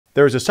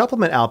There is a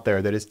supplement out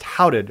there that is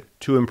touted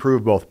to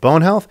improve both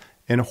bone health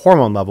and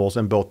hormone levels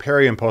in both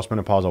peri and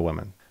postmenopausal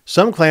women.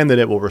 Some claim that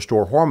it will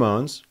restore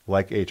hormones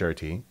like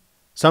HRT.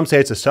 Some say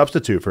it's a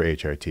substitute for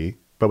HRT,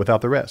 but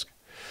without the risk.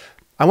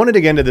 I wanted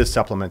to get into this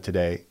supplement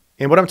today,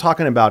 and what I'm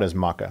talking about is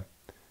Maca.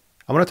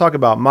 I want to talk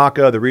about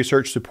Maca, the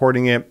research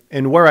supporting it,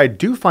 and where I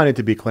do find it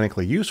to be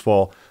clinically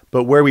useful,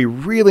 but where we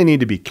really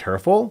need to be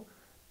careful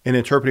in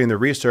interpreting the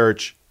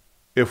research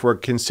if we're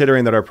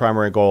considering that our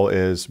primary goal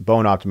is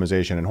bone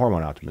optimization and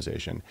hormone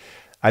optimization.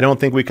 I don't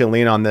think we can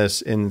lean on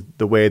this in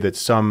the way that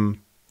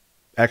some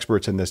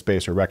experts in this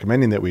space are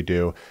recommending that we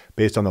do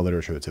based on the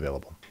literature that's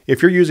available.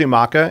 If you're using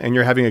Maca and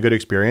you're having a good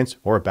experience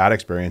or a bad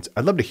experience,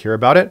 I'd love to hear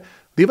about it.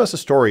 Leave us a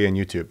story in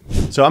YouTube.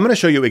 So I'm going to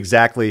show you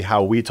exactly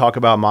how we talk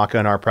about Maca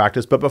in our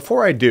practice. But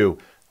before I do,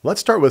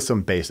 let's start with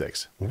some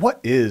basics. What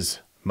is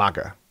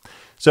Maca?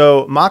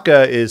 So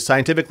Maca is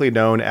scientifically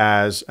known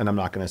as, and I'm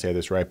not going to say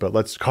this right, but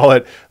let's call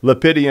it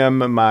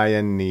Lepidium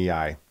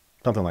mayennii,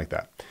 something like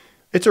that.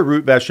 It's a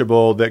root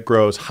vegetable that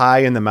grows high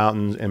in the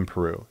mountains in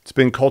Peru. It's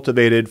been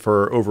cultivated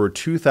for over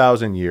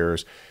 2,000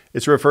 years.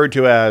 It's referred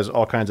to as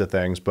all kinds of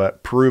things,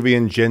 but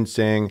Peruvian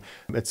ginseng,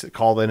 it's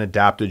called an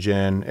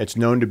adaptogen. It's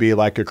known to be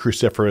like a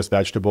cruciferous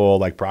vegetable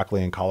like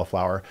broccoli and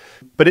cauliflower,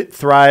 but it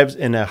thrives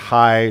in a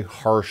high,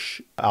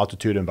 harsh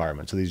altitude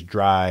environment. So these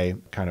dry,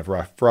 kind of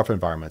rough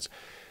environments.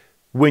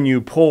 When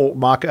you pull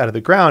Maca out of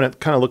the ground,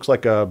 it kind of looks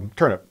like a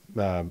turnip,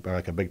 or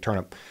like a big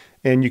turnip.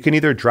 And you can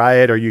either dry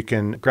it or you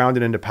can ground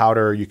it into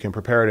powder. You can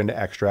prepare it into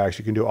extracts.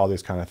 You can do all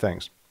these kind of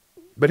things.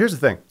 But here's the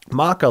thing.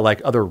 Maca,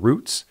 like other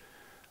roots,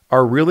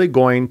 are really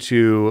going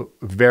to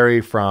vary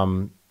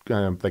from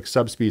like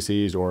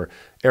subspecies or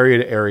area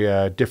to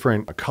area.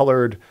 Different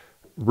colored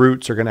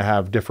roots are going to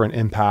have different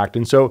impact.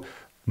 And so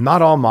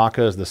not all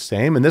Maca is the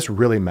same. And this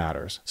really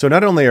matters. So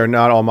not only are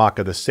not all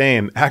Maca the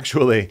same,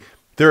 actually,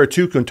 there are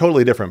two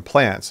totally different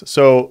plants.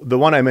 So the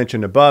one I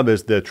mentioned above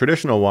is the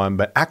traditional one,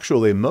 but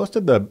actually most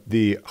of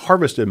the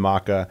harvested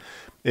Maca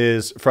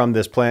is from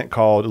this plant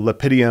called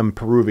Lepidium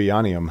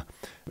peruvianum,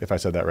 if I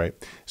said that right.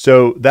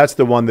 So that's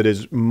the one that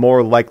is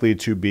more likely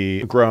to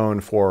be grown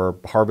for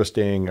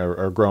harvesting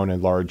or grown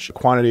in large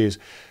quantities.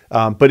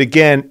 But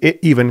again, it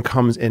even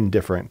comes in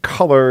different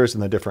colors,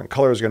 and the different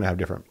colors are going to have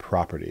different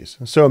properties.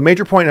 So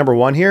major point number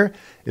one here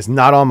is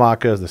not all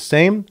Maca is the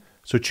same.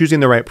 So choosing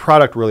the right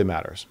product really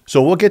matters.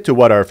 So we'll get to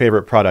what our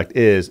favorite product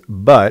is,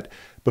 but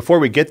before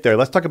we get there,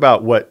 let's talk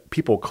about what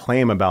people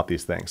claim about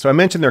these things. So I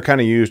mentioned they're kind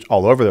of used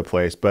all over the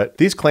place, but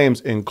these claims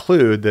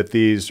include that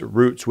these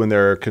roots, when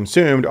they're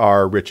consumed,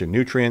 are rich in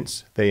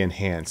nutrients. They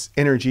enhance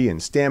energy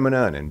and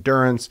stamina and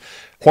endurance,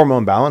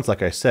 hormone balance.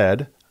 Like I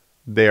said,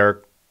 they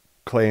are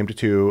claimed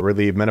to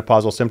relieve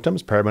menopausal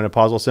symptoms,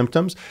 perimenopausal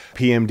symptoms,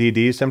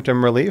 PMDD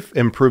symptom relief,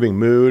 improving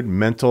mood,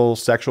 mental,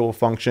 sexual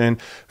function,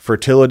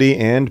 fertility,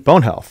 and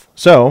bone health.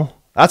 So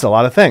that's a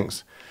lot of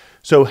things.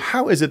 So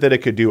how is it that it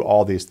could do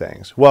all these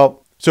things?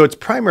 Well, so its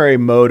primary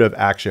mode of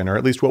action, or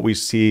at least what we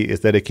see,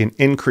 is that it can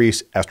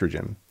increase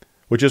estrogen,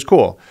 which is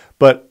cool.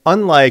 But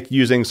unlike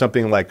using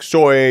something like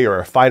soy or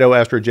a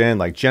phytoestrogen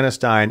like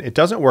genistein, it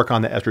doesn't work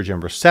on the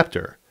estrogen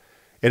receptor.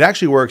 It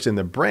actually works in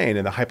the brain,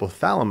 in the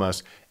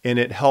hypothalamus, and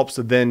it helps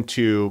then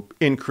to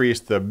increase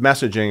the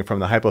messaging from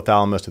the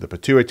hypothalamus to the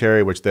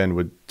pituitary, which then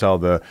would tell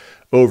the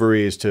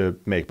ovaries to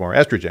make more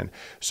estrogen.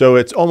 So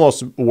it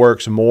almost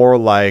works more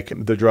like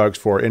the drugs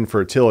for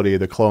infertility,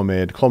 the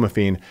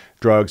clomiphene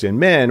drugs in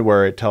men,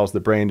 where it tells the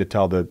brain to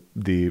tell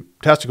the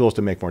testicles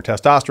to make more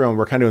testosterone.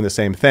 We're kind of doing the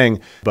same thing,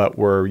 but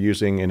we're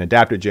using an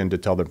adaptogen to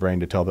tell the brain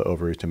to tell the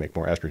ovaries to make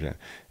more estrogen,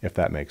 if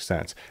that makes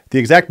sense. The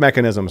exact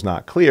mechanism is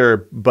not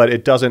clear, but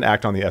it doesn't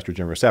act on the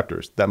estrogen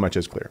receptors. That much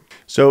is clear.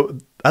 So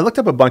I looked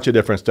up a bunch of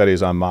different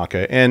studies on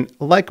Maca, and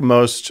like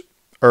most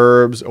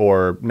herbs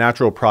or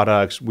natural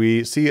products,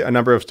 we see a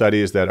number of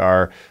studies that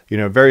are,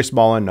 very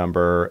small in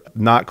number,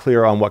 not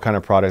clear on what kind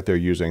of product they're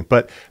using.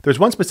 But there's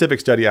one specific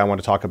study I want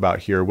to talk about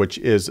here, which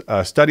is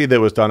a study that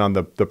was done on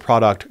the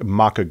product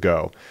Maca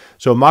Go.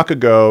 So Maca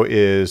Go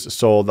is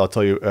sold, I'll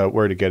tell you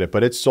where to get it,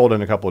 but it's sold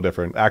in a couple of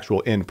different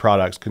actual end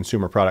products,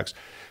 consumer products.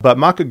 But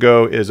Maca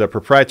Go is a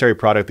proprietary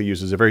product that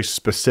uses a very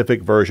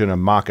specific version of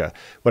Maca.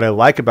 What I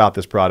like about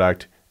this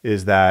product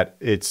is that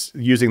it's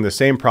using the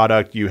same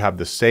product. You have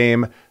the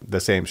same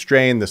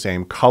strain, the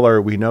same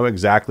color. We know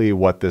exactly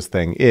what this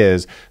thing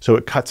is. So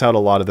it cuts out a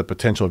lot of the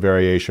potential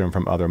variation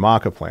from other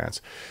Maca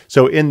plants.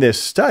 So in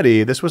this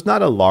study, this was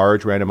not a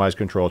large randomized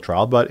controlled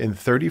trial, but in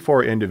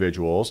 34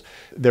 individuals,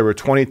 there were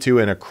 22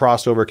 in a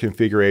crossover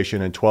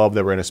configuration and 12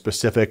 that were in a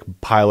specific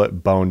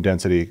pilot bone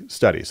density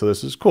study. So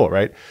this is cool,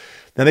 right?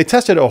 Now, they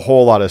tested a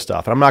whole lot of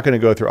stuff, and I'm not going to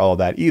go through all of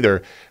that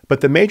either,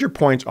 but the major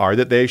points are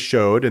that they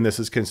showed, and this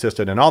is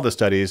consistent in all the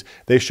studies,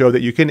 they show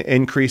that you can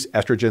increase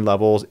estrogen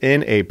levels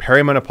in a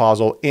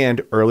perimenopausal and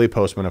early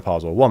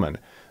postmenopausal woman.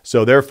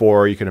 So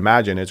therefore, you can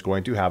imagine it's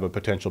going to have a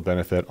potential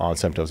benefit on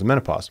symptoms of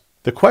menopause.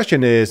 The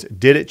question is,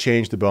 did it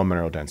change the bone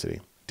mineral density?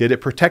 Did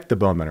it protect the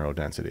bone mineral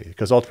density?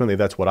 Because ultimately,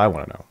 that's what I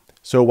want to know.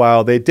 So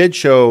while they did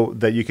show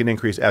that you can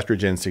increase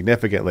estrogen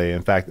significantly,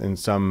 in fact, in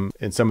some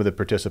of the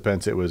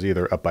participants, it was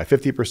either up by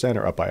 50%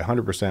 or up by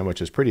 100%,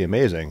 which is pretty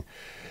amazing.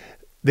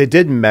 They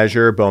did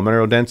measure bone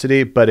mineral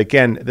density, but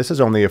again, this is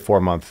only a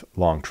 4-month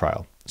long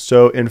trial.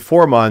 So in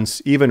 4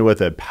 months, even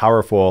with a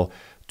powerful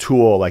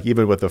tool, like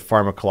even with a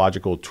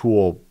pharmacological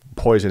tool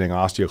poisoning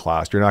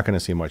osteoclast, you're not going to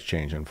see much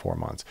change in 4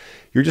 months.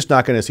 You're just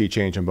not going to see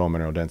change in bone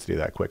mineral density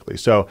that quickly.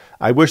 So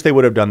I wish they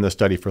would have done this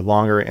study for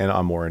longer and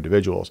on more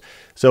individuals.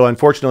 So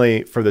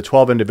unfortunately, for the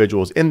 12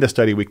 individuals in the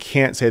study, we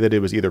can't say that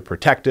it was either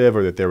protective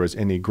or that there was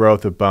any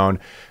growth of bone.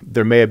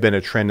 There may have been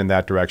a trend in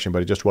that direction,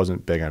 but it just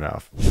wasn't big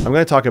enough. I'm going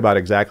to talk about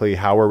exactly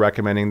how we're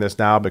recommending this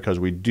now,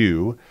 because we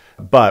do,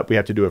 but we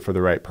have to do it for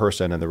the right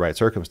person and the right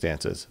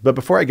circumstances. But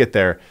before I get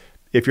there,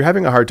 if you're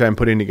having a hard time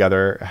putting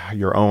together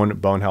your own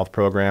bone health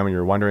program and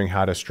you're wondering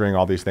how to string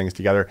all these things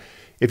together,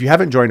 if you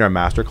haven't joined our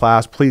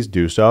masterclass, please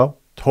do so.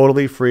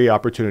 Totally free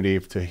opportunity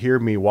to hear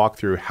me walk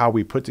through how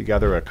we put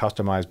together a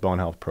customized bone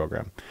health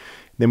program.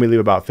 Then we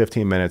leave about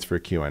 15 minutes for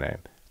Q&A.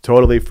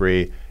 Totally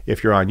free.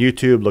 If you're on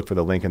YouTube, look for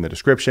the link in the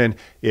description.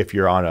 If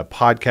you're on a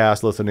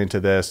podcast listening to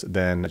this,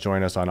 then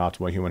join us on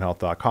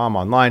optimalhumanhealth.com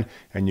online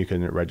and you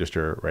can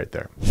register right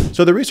there.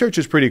 So the research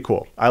is pretty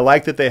cool. I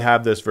like that they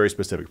have this very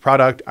specific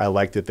product. I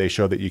like that they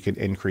show that you can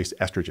increase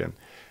estrogen,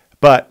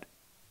 but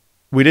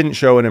we didn't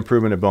show an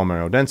improvement in bone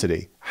mineral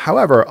density.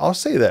 However, I'll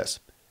say this.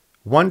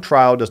 One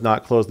trial does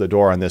not close the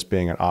door on this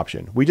being an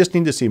option. We just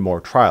need to see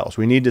more trials.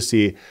 We need to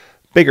see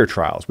bigger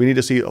trials. We need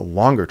to see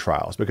longer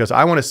trials, because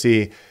I want to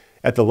see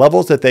at the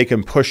levels that they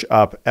can push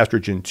up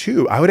estrogen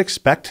to, I would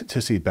expect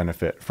to see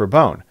benefit for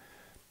bone.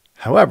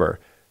 However,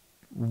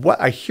 what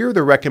I hear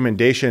the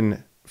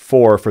recommendation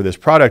for this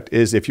product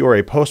is, if you're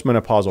a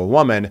postmenopausal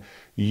woman,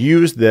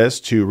 use this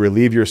to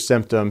relieve your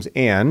symptoms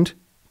and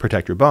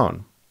protect your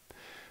bone.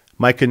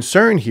 My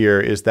concern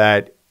here is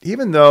that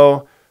even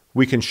though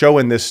we can show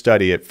in this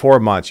study at 4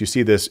 months, you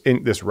see this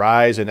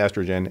rise in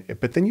estrogen,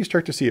 but then you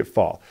start to see it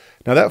fall.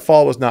 Now that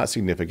fall was not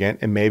significant,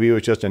 and maybe it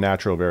was just a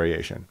natural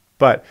variation.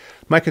 But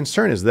my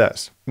concern is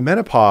this: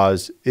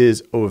 menopause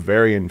is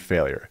ovarian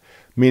failure,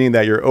 meaning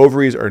that your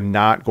ovaries are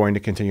not going to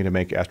continue to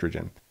make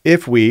estrogen.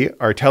 If we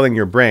are telling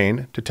your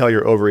brain to tell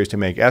your ovaries to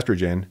make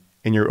estrogen,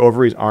 and your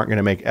ovaries aren't going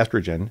to make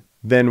estrogen,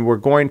 then we're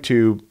going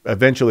to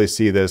eventually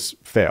see this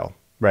fail,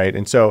 right?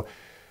 And so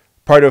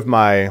part of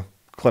my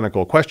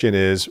clinical question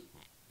is,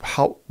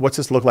 what's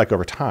this look like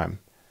over time?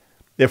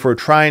 If we're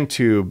trying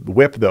to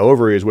whip the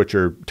ovaries, which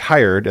are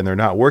tired and they're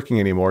not working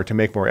anymore, to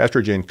make more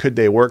estrogen, could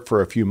they work for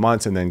a few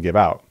months and then give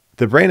out?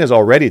 The brain is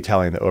already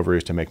telling the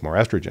ovaries to make more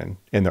estrogen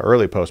in the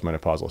early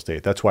postmenopausal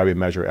state. That's why we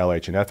measure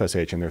LH and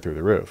FSH, and they're through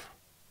the roof.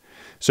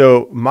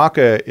 So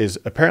Maca is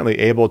apparently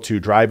able to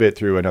drive it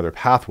through another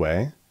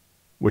pathway,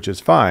 which is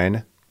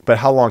fine, but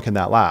how long can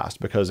that last?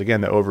 Because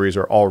again, the ovaries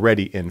are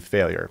already in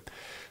failure.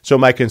 So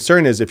my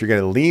concern is, if you're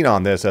going to lean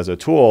on this as a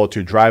tool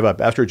to drive up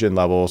estrogen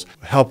levels,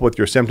 help with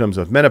your symptoms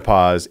of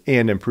menopause,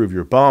 and improve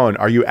your bone,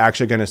 are you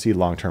actually going to see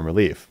long-term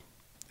relief?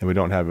 And we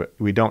don't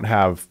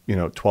have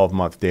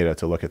 12-month data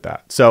to look at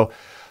that. So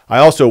I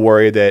also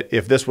worry that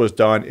if this was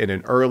done in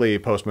an early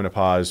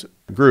postmenopause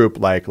group,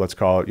 like let's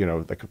call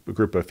it, like a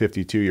group of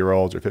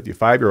 52-year-olds or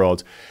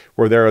 55-year-olds,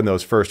 where they're in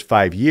those first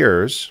 5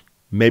 years,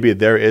 maybe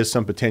there is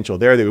some potential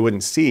there that we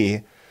wouldn't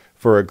see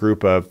for a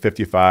group of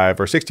 55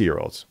 or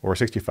 60-year-olds or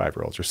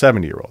 65-year-olds or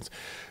 70-year-olds.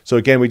 So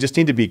again, we just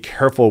need to be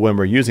careful when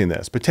we're using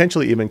this,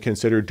 potentially even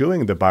consider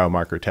doing the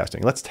biomarker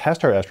testing. Let's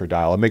test our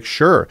estradiol and make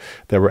sure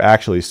that we're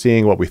actually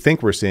seeing what we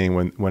think we're seeing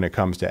when it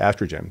comes to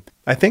estrogen.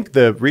 I think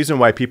the reason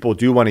why people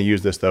do want to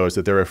use this, though, is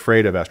that they're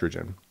afraid of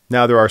estrogen.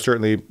 Now, there are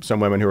certainly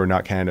some women who are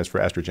not candidates for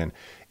estrogen,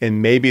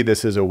 and maybe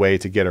this is a way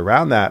to get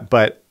around that,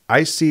 but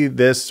I see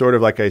this sort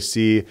of like I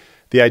see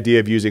the idea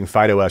of using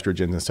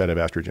phytoestrogens instead of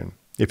estrogen.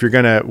 If you're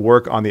going to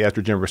work on the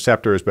estrogen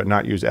receptors but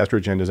not use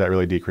estrogen, does that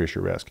really decrease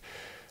your risk?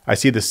 I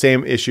see the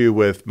same issue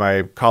with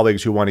my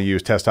colleagues who want to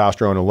use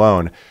testosterone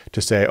alone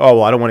to say, oh,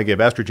 well, I don't want to give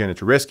estrogen,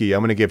 it's risky. I'm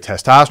going to give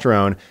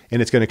testosterone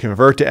and it's going to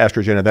convert to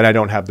estrogen and then I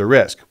don't have the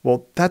risk.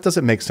 Well, that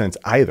doesn't make sense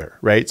either,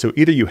 right? So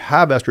either you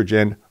have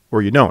estrogen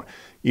or you don't.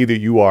 Either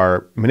you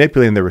are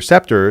manipulating the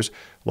receptors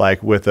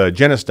like with a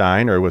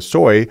genistein or with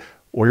soy,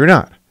 or you're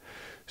not.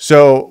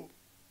 So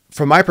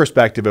from my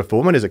perspective, if a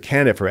woman is a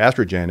candidate for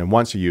estrogen and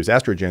wants to use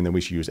estrogen, then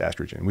we should use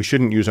estrogen. We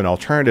shouldn't use an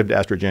alternative to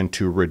estrogen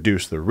to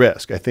reduce the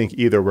risk. I think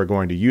either we're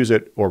going to use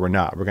it or we're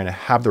not. We're going to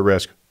have the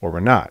risk or we're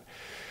not.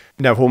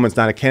 Now, if a woman's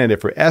not a candidate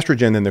for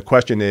estrogen, then the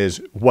question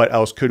is, what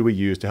else could we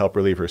use to help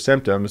relieve her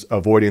symptoms,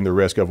 avoiding the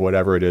risk of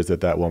whatever it is that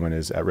that woman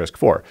is at risk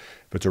for?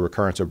 If it's a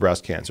recurrence of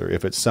breast cancer,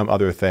 if it's some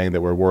other thing that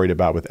we're worried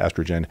about with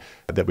estrogen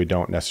that we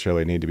don't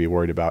necessarily need to be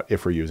worried about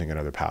if we're using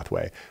another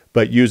pathway.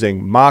 but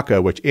using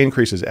Maca, which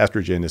increases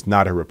estrogen, is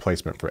not a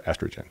replacement for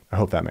estrogen. I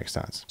hope that makes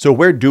sense. So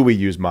where do we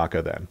use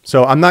Maca then?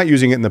 So I'm not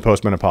using it in the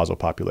postmenopausal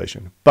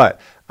population, but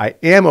I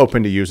am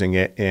open to using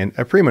it in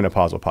a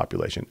premenopausal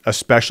population,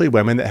 especially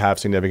women that have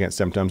significant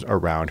symptoms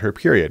around her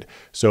period.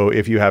 So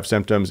if you have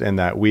symptoms in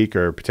that week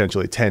or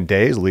potentially 10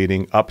 days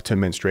leading up to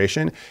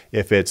menstruation,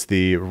 if it's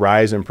the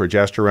rise in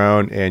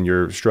progesterone and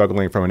you're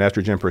struggling from an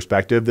estrogen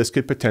perspective, this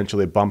could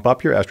potentially bump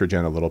up your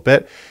estrogen a little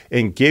bit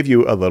and give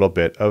you a little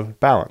bit of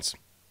balance.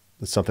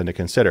 That's something to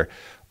consider.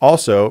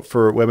 Also,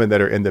 for women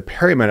that are in the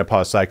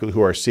perimenopause cycle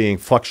who are seeing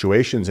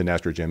fluctuations in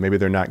estrogen, maybe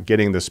they're not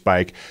getting the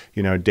spike,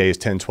 days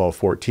 10, 12,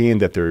 14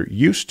 that they're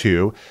used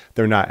to,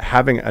 they're not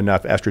having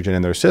enough estrogen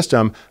in their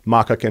system,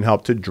 Maca can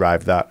help to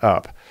drive that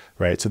up.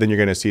 Right? So then you're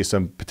going to see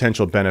some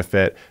potential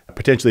benefit,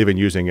 potentially even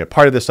using it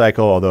part of the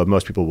cycle, although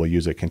most people will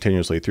use it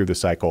continuously through the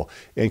cycle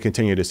and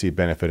continue to see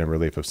benefit and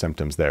relief of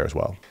symptoms there as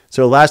well.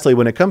 So lastly,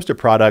 when it comes to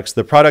products,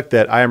 the product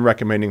that I am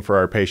recommending for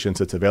our patients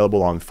that's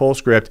available on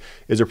FullScript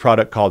is a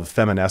product called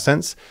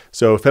Feminessence.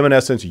 So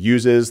Feminessence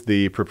uses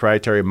the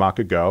proprietary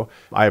Maca Go.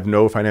 I have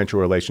no financial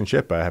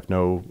relationship. I have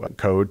no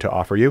code to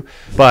offer you,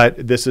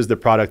 but this is the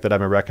product that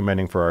I'm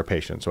recommending for our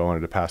patients. So I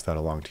wanted to pass that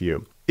along to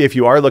you. If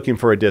you are looking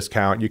for a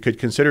discount, you could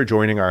consider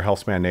joining our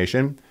HealthSpan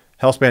Nation.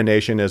 HealthSpan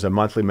Nation is a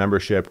monthly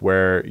membership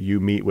where you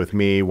meet with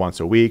me once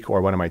a week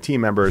or one of my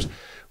team members.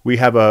 We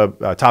have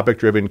a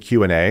topic-driven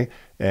Q&A,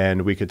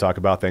 and we could talk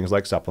about things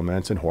like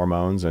supplements and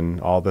hormones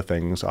and all the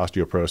things,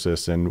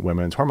 osteoporosis and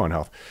women's hormone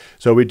health.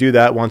 So we do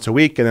that once a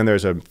week, and then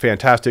there's a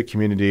fantastic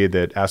community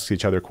that asks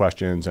each other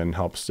questions and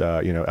helps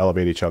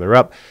elevate each other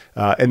up.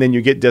 And then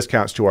you get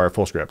discounts to our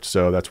FullScript.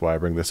 So that's why I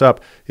bring this up,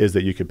 is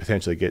that you could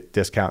potentially get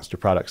discounts to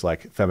products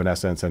like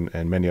Feminessence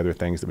and many other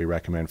things that we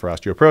recommend for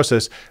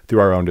osteoporosis through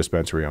our own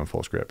dispensary on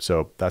FullScript.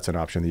 So that's an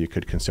option that you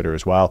could consider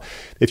as well.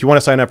 If you want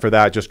to sign up for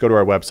that, just go to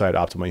our website,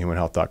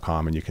 optimalhumanhealth.com,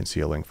 and you can see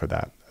a link for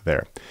that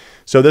there.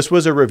 So this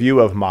was a review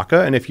of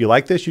Maca, and if you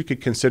like this, you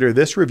could consider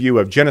this review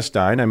of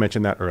genistein, I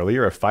mentioned that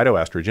earlier, of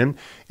phytoestrogen,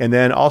 and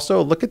then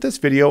also look at this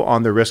video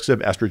on the risks of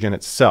estrogen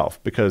itself,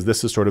 because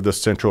this is sort of the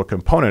central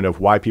component of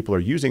why people are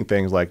using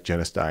things like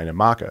genistein and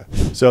Maca.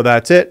 So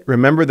that's it.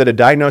 Remember that a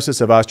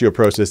diagnosis of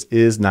osteoporosis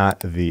is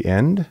not the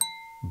end,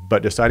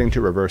 but deciding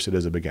to reverse it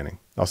is a beginning.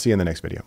 I'll see you in the next video.